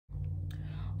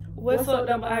What's up,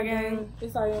 double I gang?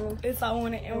 It's Iona. It's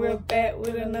Iona, and we're back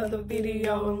with another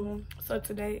video.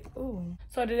 Today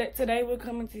we're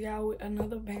coming to y'all with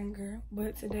another banger.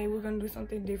 But today we're gonna do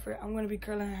something different. I'm gonna be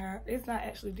curling her hair. It's not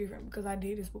actually different because I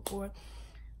did this before,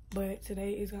 but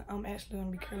today I'm actually gonna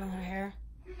be curling her hair.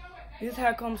 This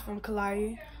hair comes from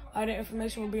KHALAYI. All the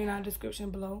information will be in our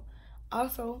description below.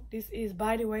 Also, this is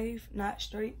body wave, not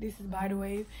straight. This is body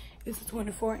wave. It's a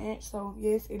 24-inch, so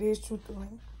yes, it is true to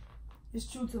length. It's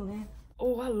true to length.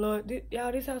 Oh, I love this.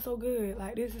 Y'all, this hair so good.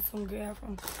 Like, this is some good hair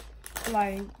from,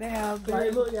 like, they have good.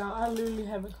 Like, look, y'all, I literally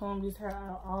haven't combed this hair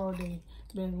out all day.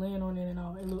 Been laying on it and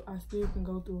all. And look, I still can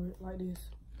go through it like this.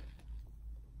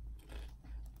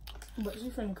 But she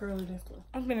finna curl it and stuff.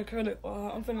 I'm finna curl it.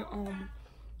 I'm finna,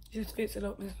 just fix it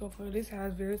up and stuff. This hair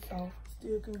is very soft.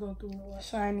 Still can go through it like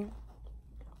shiny.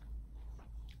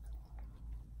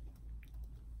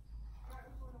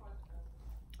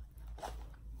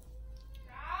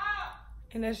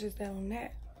 And that's just that on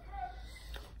that.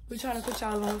 We're trying to put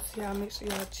y'all on, so y'all make sure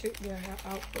y'all check their hair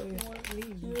out for its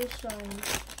leave. it's shiny.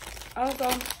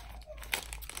 Also,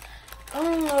 I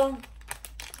don't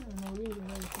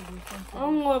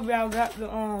know if y'all got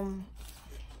the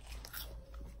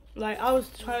like, I was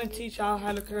trying to teach y'all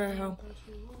how to curl hair,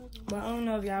 but I don't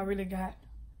know if y'all really got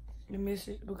the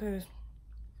message because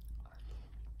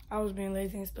I was being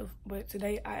lazy and stuff. But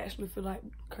today I actually feel like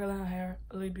curling her hair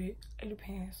a little bit. It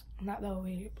depends, not the whole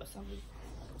head, but some of it.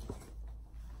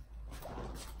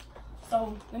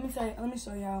 So let me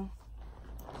show y'all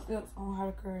steps on how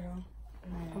to curl hair.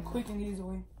 A quick and easy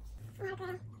way.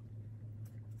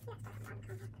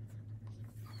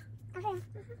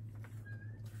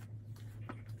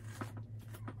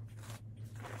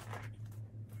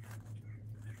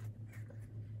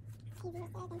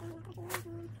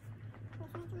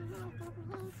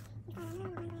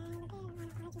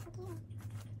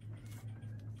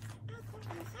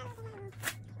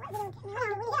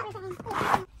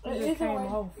 It just came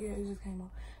off. Yeah, it just came off.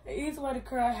 The easy way to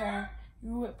curl hair,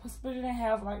 you would split it in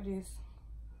half like this.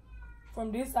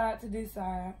 From this side to this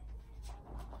side.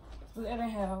 Split it in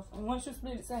half. And once you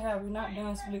split it to half, you're not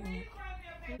done splitting it.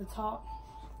 The top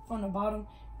from the bottom,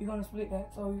 you're going to split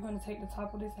that. So you're going to take the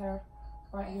top of this hair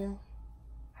right here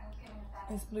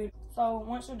and split it. So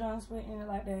once you're done splitting it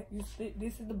like that, you split.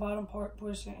 This is the bottom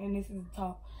portion and this is the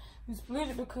top. You split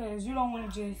it because you don't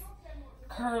want to just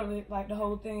curl it like the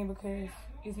whole thing because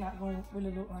it's not going to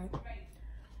really look right.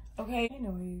 Okay,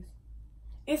 anyways,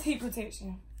 it's heat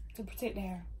protection to protect the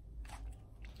hair.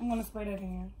 I'm going to spray that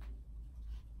in.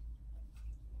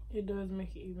 It does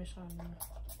make it even shinier.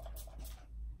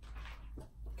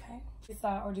 Okay, this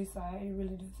side or this side, it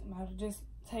really doesn't matter. Just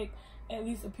take at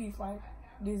least a piece like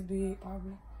this big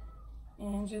probably,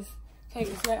 and just take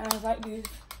the flat irons like this.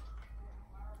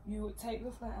 You would take the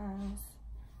flat irons.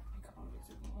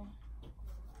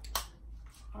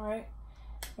 Alright,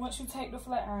 once you take the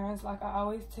flat irons, like I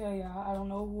always tell y'all, I don't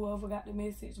know whoever got the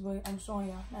message, but I'm showing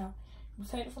y'all now. You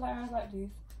take the flat irons like this,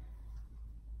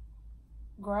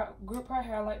 grip her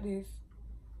hair like this,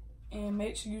 and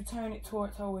make sure you turn it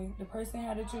towards her way. The person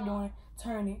hair that you're doing,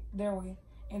 turn it their way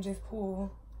and just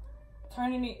pull.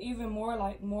 Turning it even more,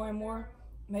 like more and more,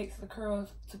 makes the curls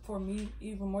for me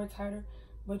even more tighter,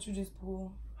 but you just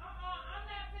pull.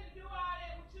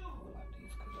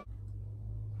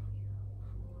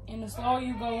 And the slower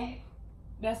you go,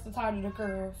 that's the tighter the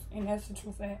curls, and that's the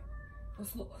true fact. The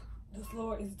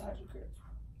slower is the tighter the curls.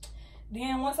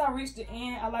 Then once I reach the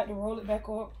end, I like to roll it back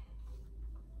up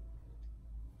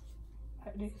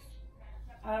like this.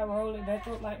 I roll it back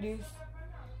up like this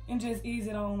and just ease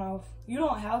it on off. You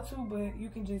don't have to, but you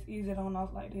can just ease it on off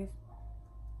like this.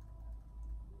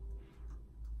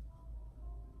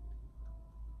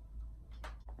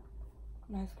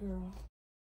 Nice girl.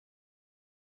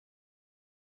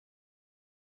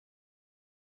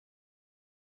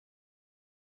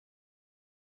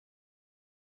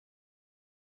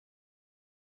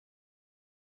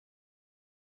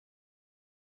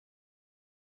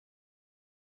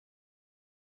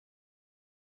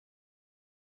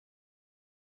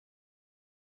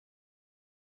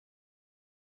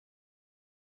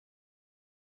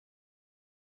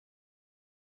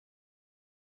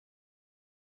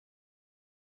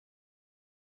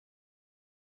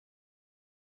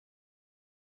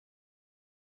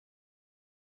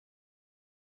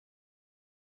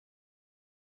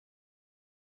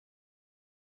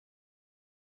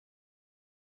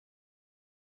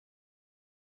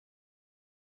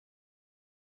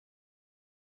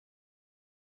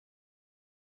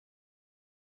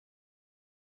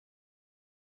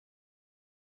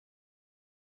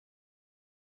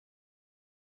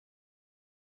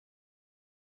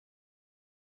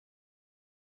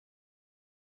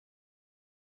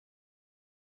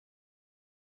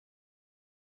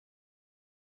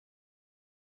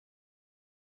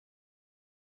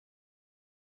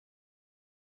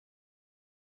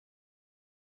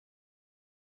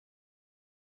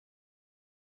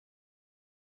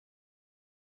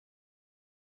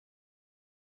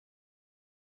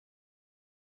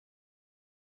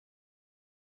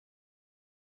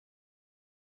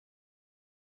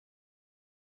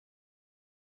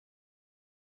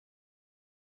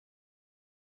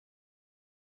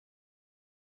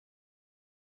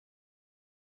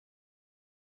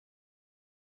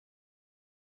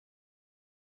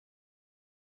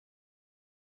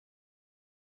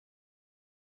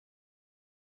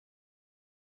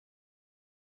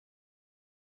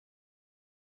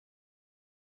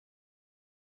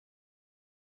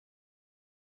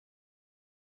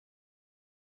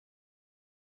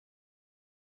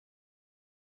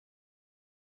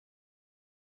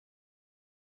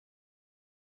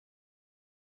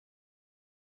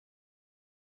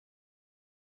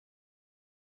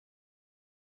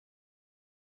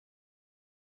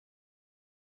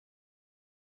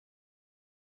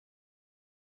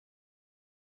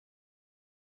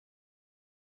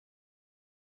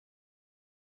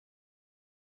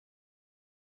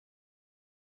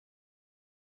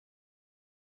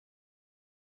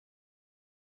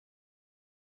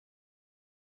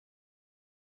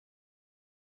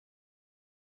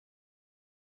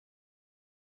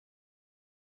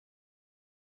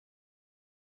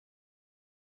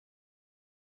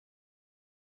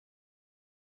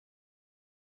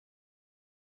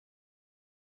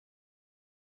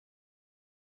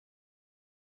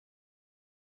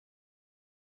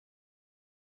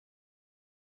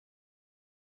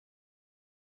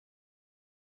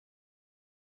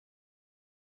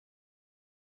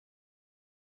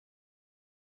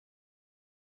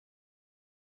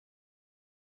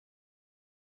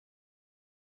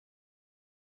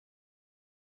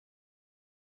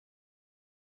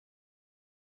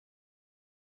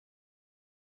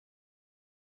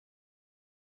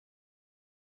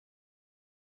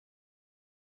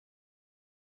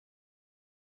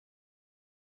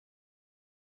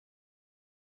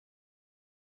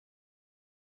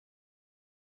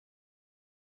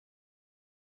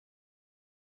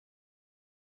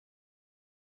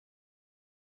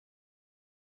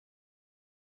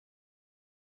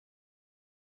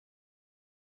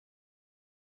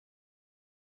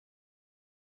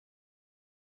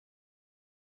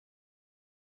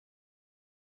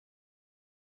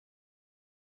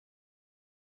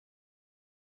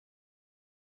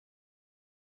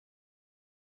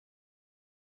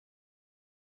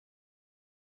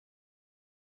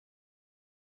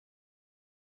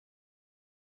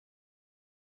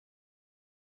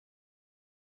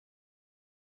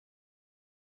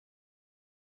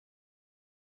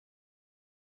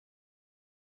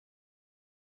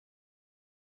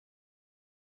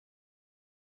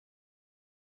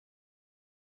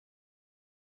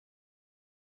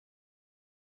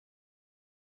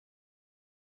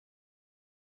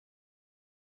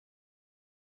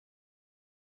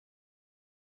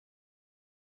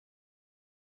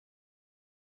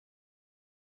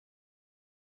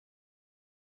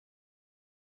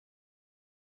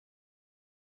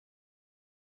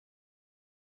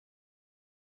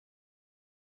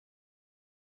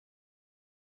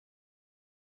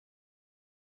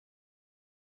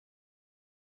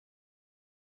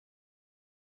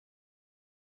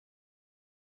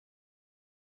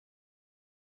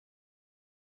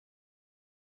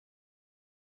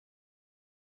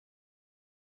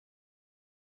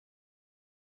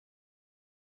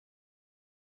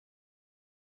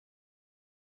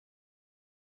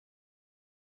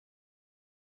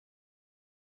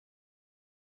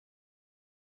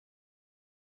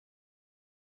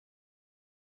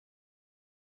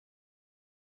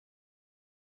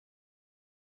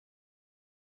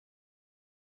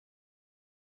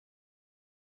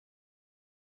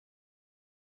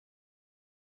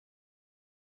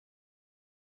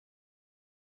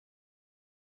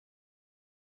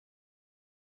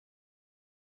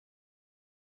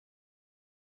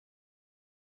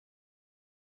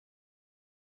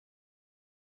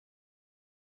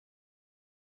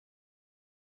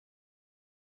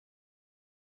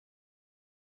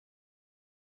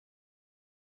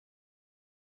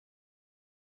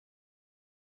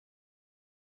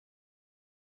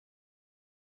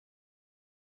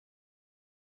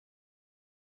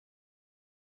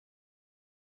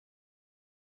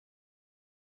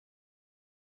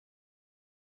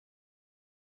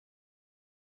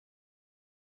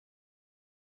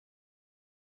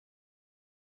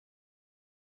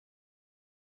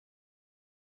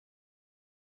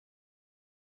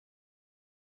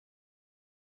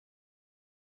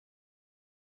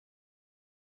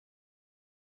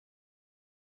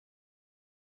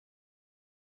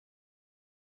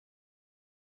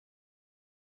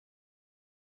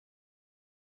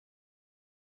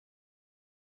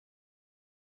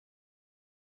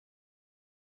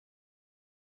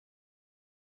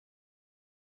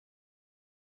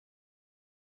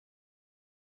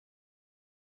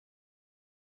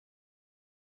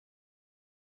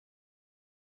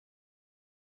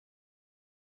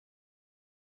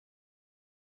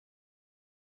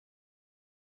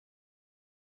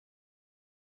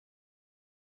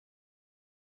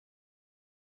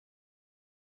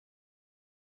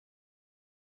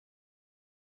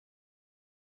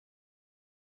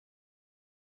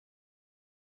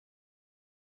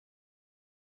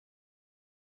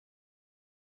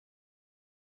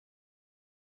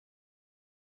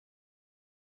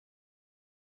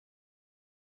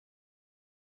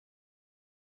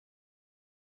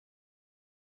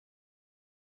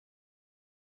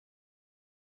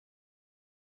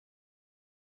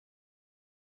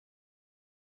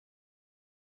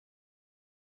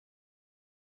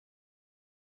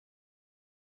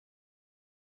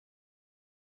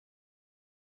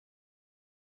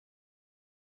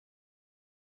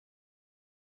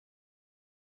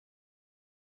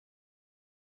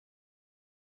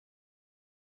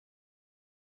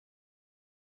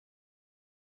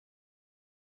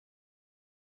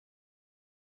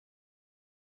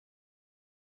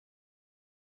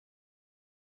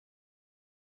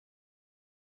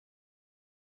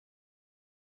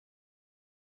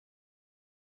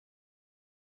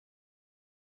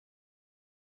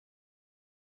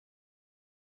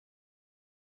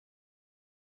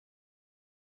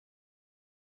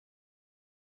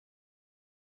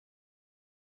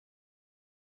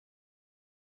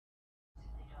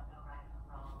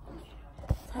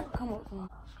 Come up, son.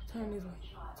 Turn this way.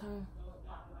 Turn.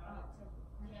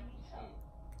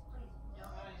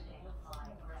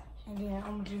 And then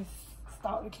I'm just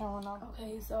stop the camera now.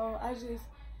 Okay, so I just,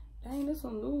 dang, this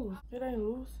one loose. It ain't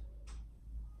loose.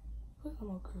 Put some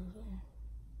more curls in.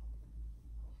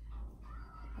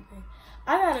 Okay.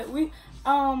 I got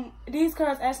it. These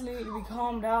curls actually need to be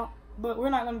combed out, but we're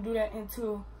not gonna do that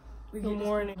until we get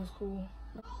to school.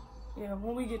 Yeah,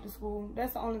 when we get to school,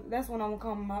 that's when I'm gonna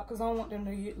comb them out, because I don't want them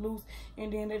to get loose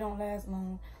and then they don't last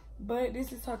long. But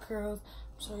this is her curls.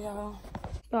 So y'all,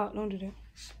 stop, don't do that.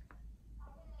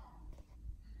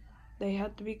 They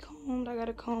have to be combed. I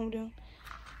gotta comb them.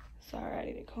 Sorry, I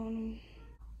didn't comb them.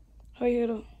 Her hair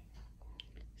though.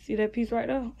 See that piece right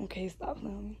there? Okay, stop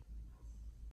playing with me.